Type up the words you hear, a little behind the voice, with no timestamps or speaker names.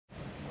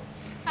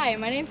Hi,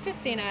 my name's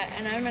Christina,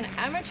 and I'm an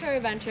amateur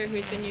adventurer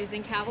who's been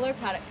using Cavalor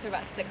products for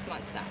about 6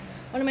 months now.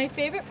 One of my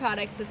favorite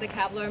products is the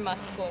Cavalor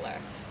Muscooler.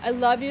 I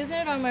love using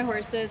it on my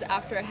horses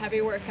after a heavy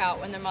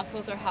workout when their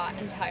muscles are hot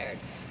and tired.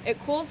 It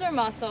cools their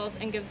muscles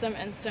and gives them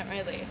instant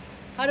relief.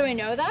 How do I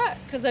know that?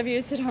 Because I've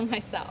used it on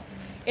myself.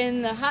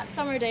 In the hot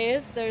summer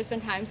days, there's been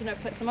times when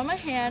I've put some on my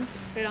hand,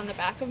 put it on the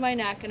back of my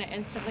neck, and it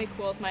instantly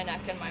cools my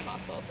neck and my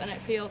muscles, and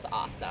it feels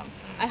awesome.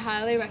 I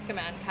highly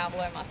recommend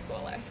Cavalor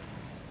Muscooler.